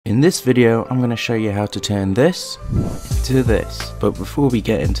In this video, I'm going to show you how to turn this to this. But before we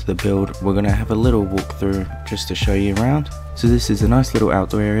get into the build, we're going to have a little walkthrough just to show you around. So this is a nice little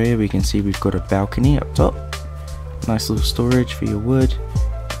outdoor area. We can see we've got a balcony up top. Nice little storage for your wood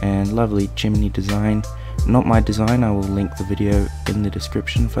and lovely chimney design. Not my design, I will link the video in the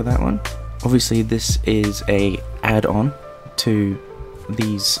description for that one. Obviously this is a add-on to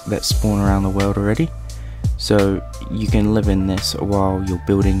these that spawn around the world already. So you can live in this while you're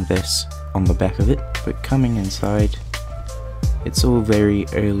building this on the back of it. But coming inside, it's all very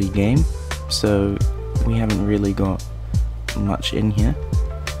early game, so we haven't really got much in here.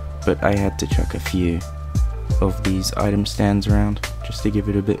 But I had to chuck a few of these item stands around just to give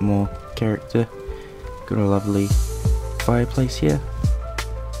it a bit more character. Got a lovely fireplace here.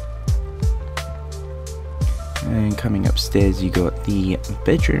 And coming upstairs, you got the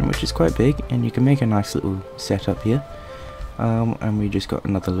bedroom, which is quite big, and you can make a nice little setup here. And we just got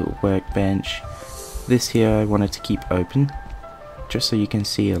another little workbench. This here I wanted to keep open just so you can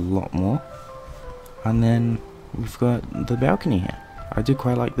see a lot more. And then we've got the balcony here. I do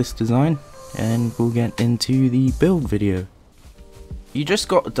quite like this design, and we'll get into the build video. You just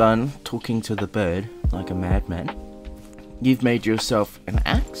got done talking to the bird like a madman. You've made yourself an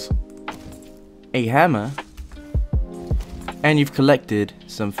axe, a hammer, and you've collected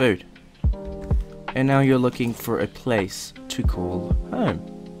some food. And now you're looking for a place to call home.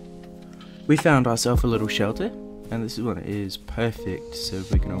 We found ourselves a little shelter, and this one is perfect, so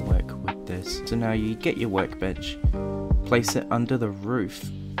we're gonna work with this. So now you get your workbench, place it under the roof.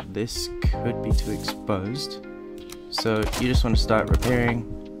 This could be too exposed, so you just want to start repairing.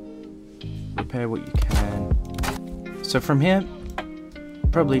 Repair what you can. So from here,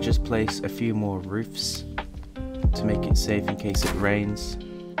 probably just place a few more roofs to make it safe in case it rains.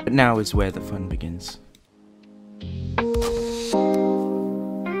 But now is where the fun begins.